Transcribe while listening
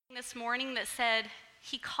This morning that said,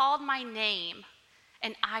 he called my name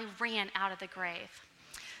and I ran out of the grave.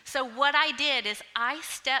 So what I did is I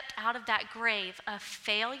stepped out of that grave of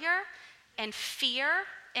failure and fear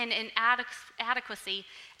and inadequacy,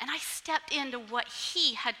 and I stepped into what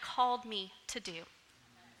he had called me to do.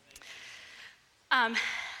 And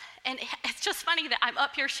it's just funny that I'm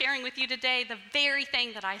up here sharing with you today the very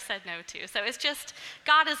thing that I said no to. So it's just,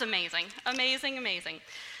 God is amazing, amazing, amazing.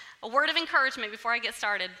 A word of encouragement before I get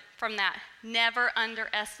started from that. Never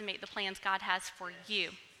underestimate the plans God has for you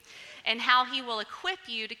and how he will equip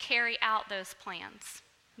you to carry out those plans.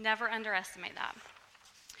 Never underestimate that.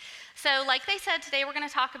 So like they said, today we're going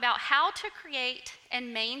to talk about how to create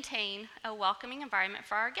and maintain a welcoming environment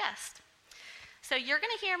for our guests. So you're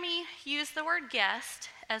going to hear me use the word guest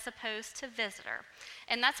as opposed to visitor.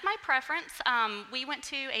 And that's my preference. We went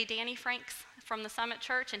to a Danny Franks from the Summit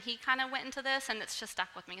Church, and he kind of went into this, and it's just stuck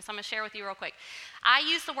with me. So I'm going to share with you real quick. I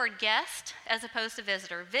use the word guest as opposed to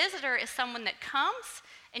visitor. Visitor is someone that comes,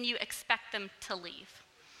 and you expect them to leave.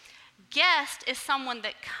 Guest is someone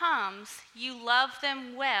that comes, you love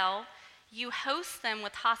them well, you host them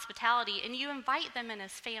with hospitality, and you invite them in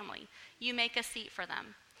as family. You make a seat for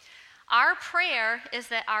them. Our prayer is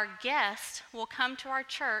that our guests will come to our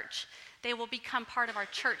church. They will become part of our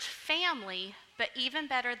church family, but even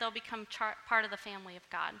better, they'll become part of the family of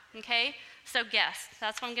God, okay? So guests,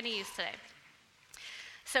 that's what I'm going to use today.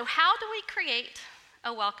 So how do we create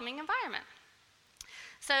a welcoming environment?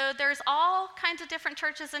 So there's all kinds of different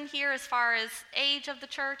churches in here as far as age of the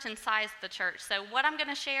church and size of the church. So what I'm going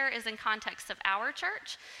to share is in context of our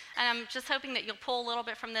church, and I'm just hoping that you'll pull a little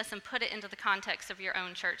bit from this and put it into the context of your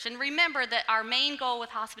own church. And remember that our main goal with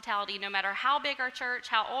hospitality, no matter how big our church,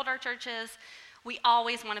 how old our church is, we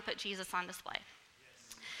always want to put Jesus on display.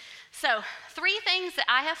 So 3 things that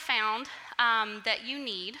I have found that you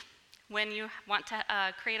need when you want to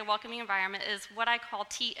create a welcoming environment is what I call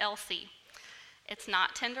TLC. It's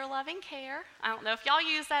not tender loving care. I don't know if y'all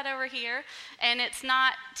use that over here. And it's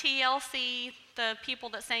not TLC, the people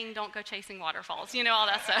that sing Don't Go Chasing Waterfalls. You know, all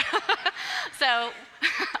that stuff. So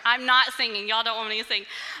I'm not singing. Y'all don't want me to sing.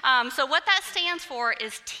 So what that stands for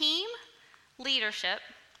is team, leadership,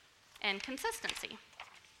 and consistency.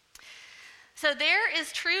 So there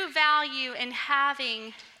is true value in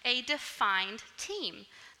having a defined team.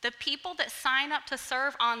 The people that sign up to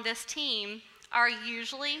serve on this team are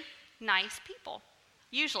usually nice people.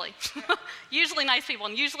 Usually nice people,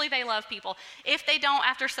 and usually they love people. If they don't,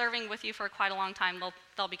 after serving with you for quite a long time,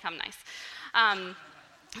 they'll become nice.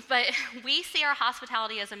 But we see our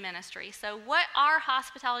hospitality as a ministry. So what our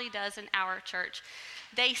hospitality does in our church,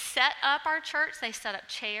 they set up our church, they set up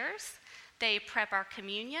chairs, they prep our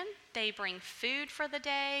communion, they bring food for the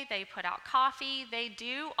day, they put out coffee, they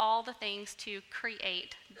do all the things to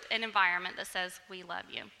create an environment that says, we love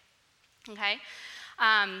you, okay?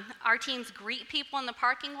 Our teams greet people in the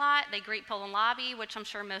parking lot, they greet people in the lobby, which I'm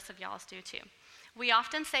sure most of y'all do too. We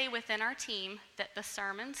often say within our team that the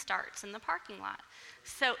sermon starts in the parking lot.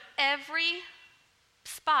 So every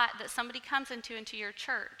spot that somebody comes into your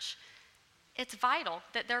church, it's vital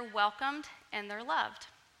that they're welcomed and they're loved.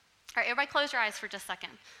 All right, everybody close your eyes for just a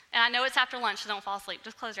second. And I know it's after lunch, so don't fall asleep.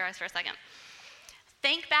 Just close your eyes for a second.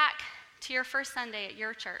 Think back to your first Sunday at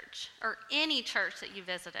your church or any church that you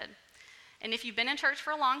visited. And if you've been in church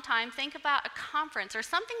for a long time, think about a conference or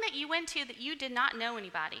something that you went to that you did not know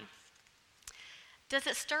anybody. Does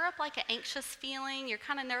it stir up like an anxious feeling? You're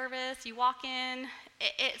kind of nervous, you walk in,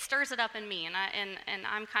 it stirs it up in me, and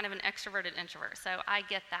I'm kind of an extroverted introvert, so I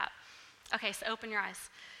get that. Okay, so open your eyes.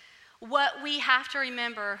 What we have to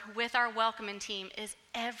remember with our welcoming team is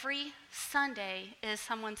every Sunday is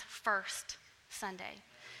someone's first Sunday.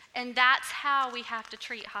 And that's how we have to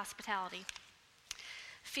treat hospitality.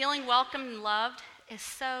 Feeling welcome and loved is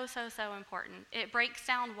so, so, so important. It breaks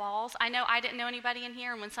down walls. I know I didn't know anybody in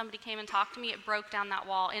here, and when somebody came and talked to me, it broke down that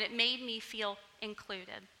wall, and it made me feel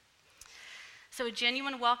included. So a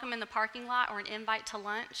genuine welcome in the parking lot or an invite to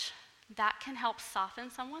lunch, that can help soften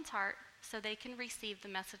someone's heart so they can receive the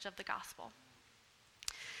message of the gospel.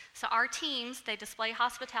 So our teams, they display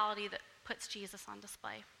hospitality that puts Jesus on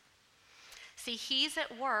display. See, he's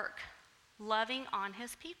at work loving on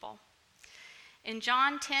his people. In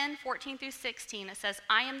John 10:14 through 16, it says,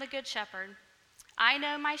 I am the good shepherd. I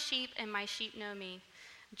know my sheep, and my sheep know me,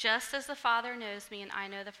 just as the Father knows me, and I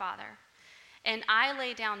know the Father. And I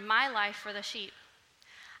lay down my life for the sheep.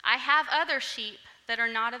 I have other sheep that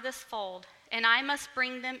are not of this fold, and I must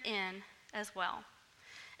bring them in as well.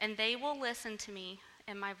 And they will listen to me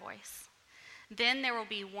and my voice. Then there will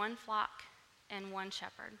be one flock and one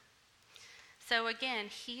shepherd. So again,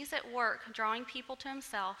 he's at work drawing people to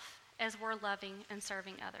himself as we're loving and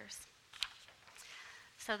serving others.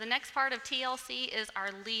 So the next part of TLC is our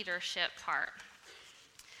leadership part.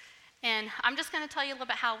 And I'm just going to tell you a little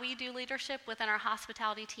bit how we do leadership within our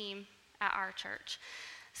hospitality team at our church.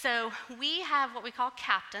 So we have what we call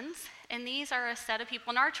captains, and these are a set of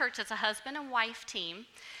people. In our church, it's a husband and wife team,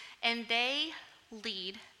 and they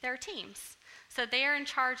lead their teams. So they are in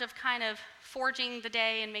charge of kind of forging the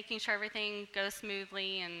day and making sure everything goes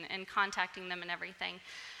smoothly and contacting them and everything.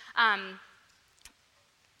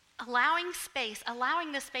 Allowing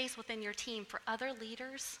the space within your team for other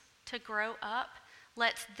leaders to grow up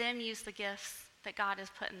lets them use the gifts that God has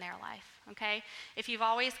put in their life, okay? If you've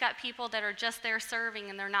always got people that are just there serving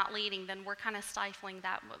and they're not leading, then we're kind of stifling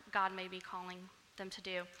that, what God may be calling them to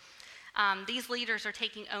do. These leaders are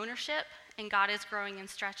taking ownership, and God is growing and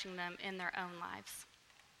stretching them in their own lives.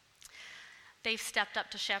 They've stepped up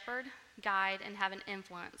to shepherd, guide, and have an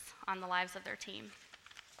influence on the lives of their team.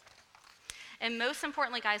 And most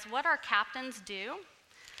importantly, guys, what our captains do,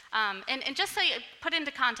 and just so you put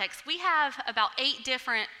into context, we have about 8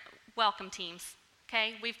 different welcome teams,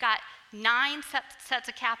 okay? We've got 9 sets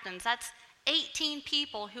of captains. That's 18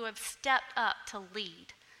 people who have stepped up to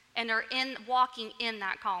lead and are walking in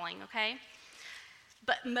that calling, okay?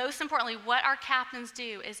 But most importantly, what our captains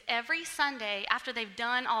do is every Sunday, after they've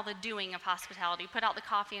done all the doing of hospitality, put out the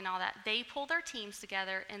coffee and all that, they pull their teams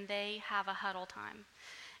together and they have a huddle time.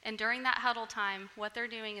 And during that huddle time, what they're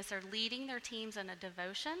doing is they're leading their teams in a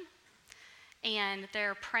devotion, and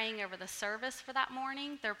they're praying over the service for that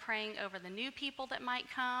morning. They're praying over the new people that might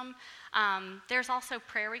come. There's also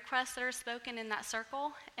prayer requests that are spoken in that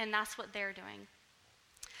circle, and that's what they're doing.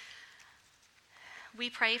 We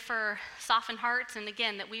pray for softened hearts, and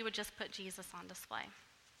again, that we would just put Jesus on display.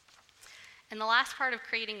 And the last part of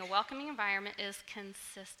creating a welcoming environment is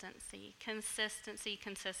consistency. Consistency.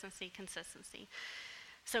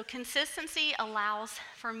 So consistency allows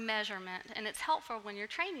for measurement, and it's helpful when you're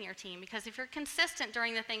training your team, because if you're consistent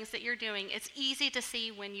during the things that you're doing, it's easy to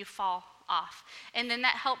see when you fall off. And then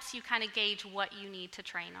that helps you kind of gauge what you need to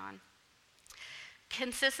train on.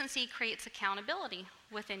 Consistency creates accountability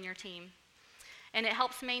within your team, and it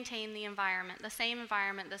helps maintain the environment, the same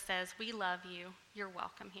environment that says, we love you, you're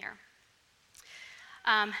welcome here.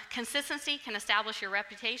 Consistency can establish your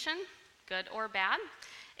reputation, good or bad.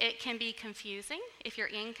 It can be confusing if you're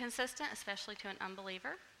inconsistent, especially to an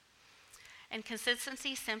unbeliever. And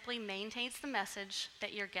consistency simply maintains the message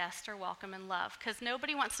that your guests are welcome and loved, because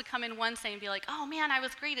nobody wants to come in one day and be like, oh man, I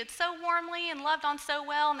was greeted so warmly and loved on so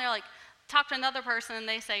well, and they're like, talk to another person and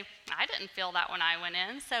they say, I didn't feel that when I went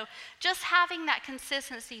in. So just having that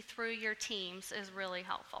consistency through your teams is really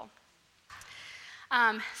helpful.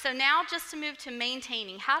 So now just to move to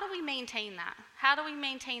maintaining. How do we maintain that? How do we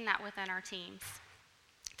maintain that within our teams?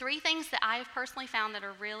 3 things that I have personally found that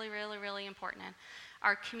are really, really, really important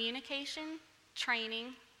are communication,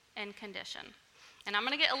 training, and condition. And I'm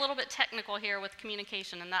going to get a little bit technical here with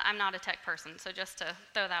communication, and I'm not a tech person, so just to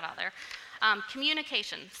throw that out there.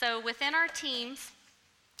 Communication. So within our teams,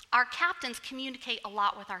 our captains communicate a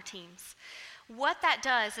lot with our teams. What that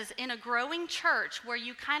does is in a growing church where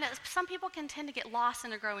some people can tend to get lost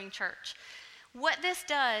in a growing church. What this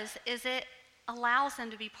does is it allows them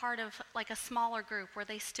to be part of like a smaller group where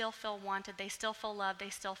they still feel wanted, they still feel loved, they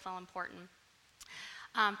still feel important.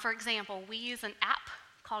 For example, we use an app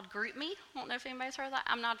called GroupMe. I don't know if anybody's heard of that.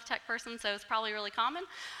 I'm not a tech person, so it's probably really common.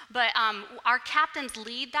 But our captains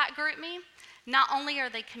lead that GroupMe. Not only are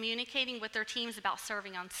they communicating with their teams about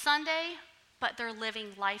serving on Sunday, but they're living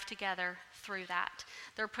life together through that.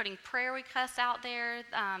 They're putting prayer requests out there.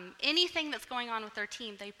 Anything that's going on with their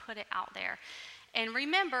team, they put it out there. And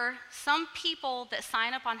remember, some people that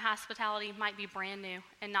sign up on hospitality might be brand new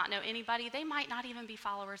and not know anybody. They might not even be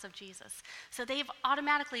followers of Jesus. So they've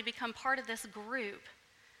automatically become part of this group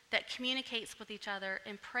that communicates with each other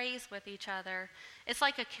and prays with each other. It's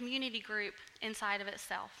like a community group inside of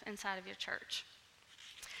itself, inside of your church.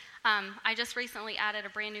 I just recently added a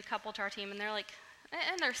brand new couple to our team, and they're like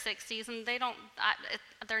in their 60s, and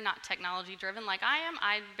they're not technology driven like I am.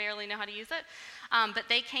 I barely know how to use it. But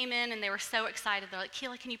they came in and they were so excited. They're like,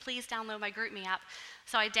 Keela, can you please download my GroupMe app?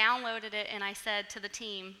 So I downloaded it and I said to the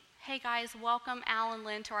team, hey guys, welcome Al and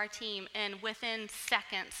Lynn to our team. And within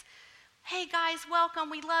seconds, hey guys,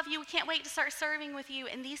 welcome, we love you, we can't wait to start serving with you.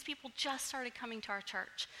 And these people just started coming to our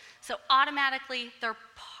church. So automatically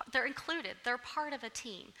they're included, they're part of a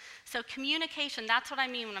team. So communication, that's what I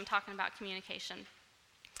mean when I'm talking about communication.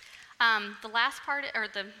 The last part, or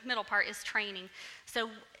the middle part, is training. So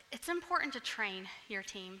it's important to train your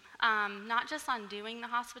team, not just on doing the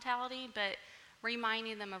hospitality, but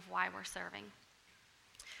reminding them of why we're serving.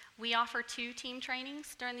 We offer 2 team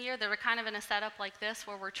trainings during the year that are kind of in a setup like this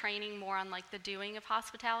where we're training more on like the doing of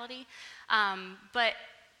hospitality. But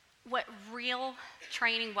what real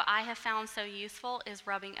training, what I have found so useful is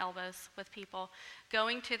rubbing elbows with people,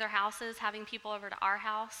 going to their houses, having people over to our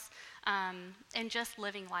house, and just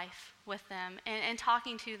living life with them and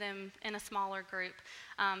talking to them in a smaller group.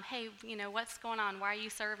 Hey, what's going on? Why are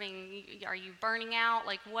you serving? Are you burning out?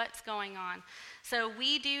 Like, what's going on? So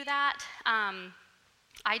we do that.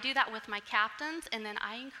 I do that with my captains, and then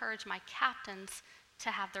I encourage my captains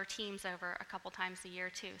to have their teams over a couple times a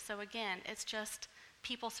year too. So again, it's just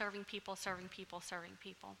people serving people, serving people, serving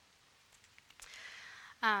people.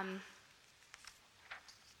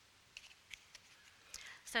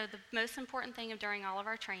 So the most important thing during all of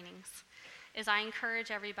our trainings is I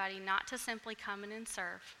encourage everybody not to simply come in and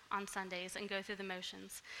serve on Sundays and go through the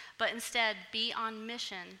motions, but instead be on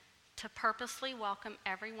mission to purposely welcome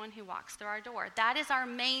everyone who walks through our door. That is our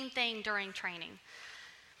main thing during training.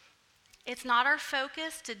 It's not our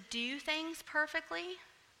focus to do things perfectly,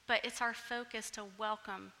 but it's our focus to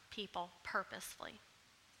welcome people purposefully.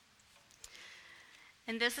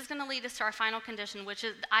 And this is going to lead us to our final condition, which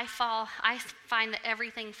is I find that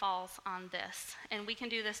everything falls on this. And we can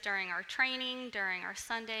do this during our training, during our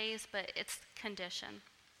Sundays, but it's condition.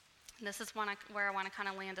 And this is where I want to kind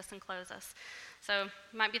of land us and close us. So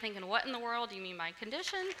you might be thinking, what in the world do you mean by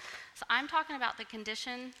condition? So I'm talking about the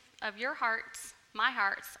condition of your hearts, my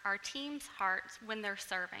hearts, our team's hearts when they're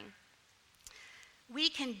serving. We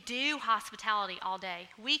can do hospitality all day.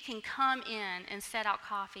 We can come in and set out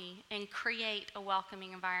coffee and create a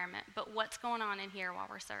welcoming environment. But what's going on in here while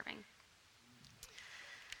we're serving?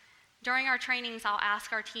 During our trainings, I'll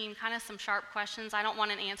ask our team kind of some sharp questions. I don't want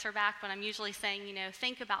an answer back, but I'm usually saying,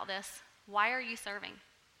 think about this. Why are you serving?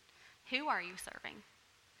 Who are you serving?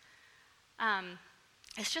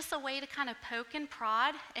 It's just a way to kind of poke and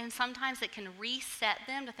prod, and sometimes it can reset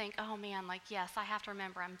them to think, oh man, yes, I have to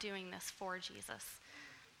remember I'm doing this for Jesus.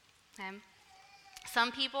 Okay?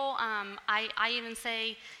 Some people, I even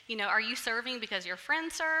say, are you serving because your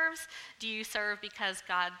friend serves? Do you serve because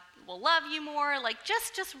God will love you more?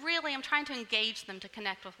 Just really, I'm trying to engage them to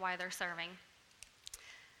connect with why they're serving.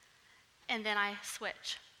 And then I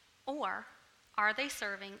switch. Or, are they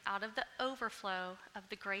serving out of the overflow of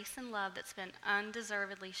the grace and love that's been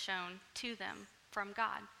undeservedly shown to them from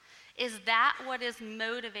God? Is that what is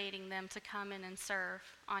motivating them to come in and serve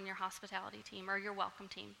on your hospitality team or your welcome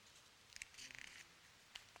team?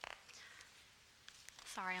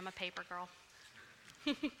 Sorry, I'm a paper girl.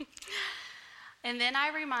 And then I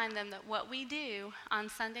remind them that what we do on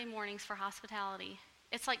Sunday mornings for hospitality,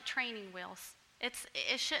 it's like training wheels.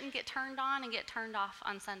 It shouldn't get turned on and get turned off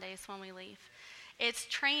on Sundays when we leave. It's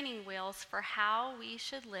training wheels for how we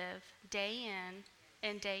should live day in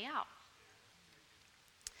and day out.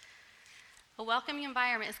 A welcoming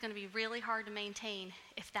environment is going to be really hard to maintain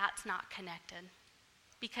if that's not connected.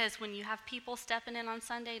 Because when you have people stepping in on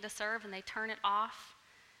Sunday to serve and they turn it off,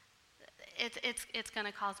 it's going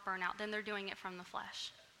to cause burnout. Then they're doing it from the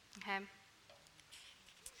flesh. Okay?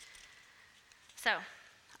 So,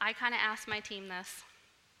 I kind of asked my team this,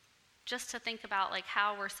 just to think about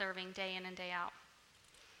how we're serving day in and day out.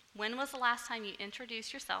 When was the last time you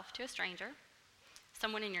introduced yourself to a stranger,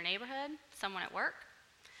 someone in your neighborhood, someone at work?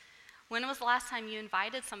 When was the last time you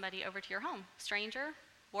invited somebody over to your home? Stranger,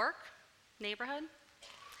 work, neighborhood?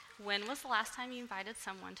 When was the last time you invited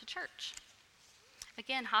someone to church?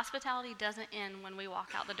 Again, hospitality doesn't end when we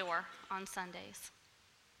walk out the door on Sundays.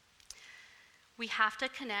 We have to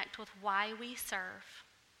connect with why we serve.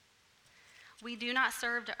 We do not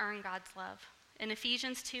serve to earn God's love. In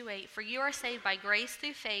Ephesians 2:8, for you are saved by grace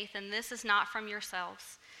through faith, and this is not from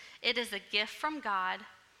yourselves. It is a gift from God,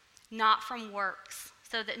 not from works,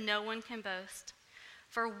 so that no one can boast.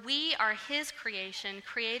 For we are his creation,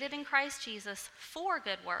 created in Christ Jesus for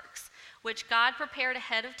good works, which God prepared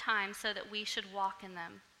ahead of time so that we should walk in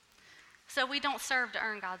them. So we don't serve to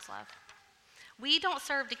earn God's love. We don't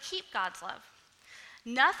serve to keep God's love.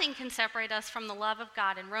 Nothing can separate us from the love of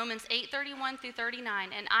God in Romans 8:31 through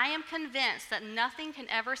 39, and I am convinced that nothing can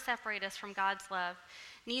ever separate us from God's love,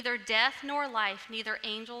 neither death nor life, neither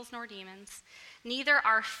angels nor demons, neither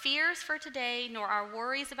our fears for today nor our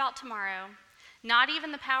worries about tomorrow, not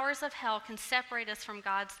even the powers of hell can separate us from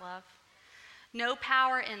God's love. No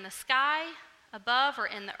power in the sky above or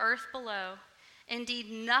in the earth below, indeed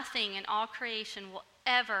nothing in all creation will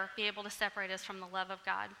ever be able to separate us from the love of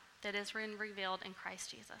God that is revealed in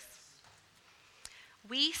Christ Jesus.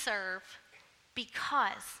 We serve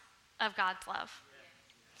because of God's love.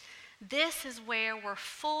 This is where we're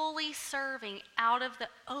fully serving out of the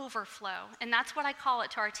overflow. And that's what I call it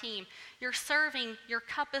to our team. You're serving, your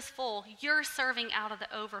cup is full. You're serving out of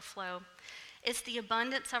the overflow. It's the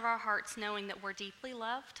abundance of our hearts knowing that we're deeply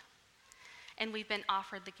loved and we've been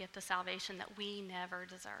offered the gift of salvation that we never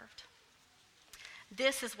deserved.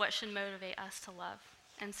 This is what should motivate us to love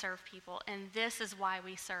and serve people. And this is why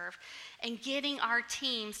we serve. And getting our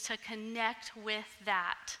teams to connect with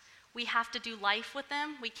that. We have to do life with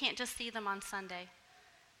them. We can't just see them on Sunday.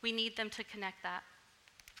 We need them to connect that.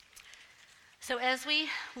 So as we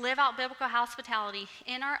live out biblical hospitality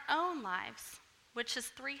in our own lives, which is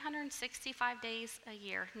 365 days a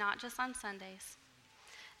year, not just on Sundays,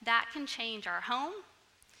 that can change our home.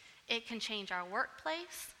 It can change our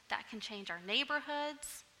workplace. That can change our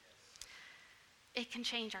neighborhoods. It can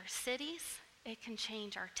change our cities. It can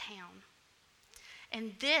change our town.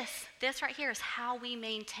 And this right here is how we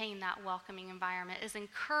maintain that welcoming environment, is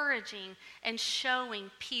encouraging and showing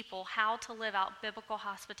people how to live out biblical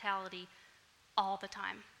hospitality all the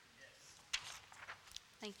time.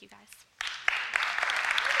 Thank you, guys.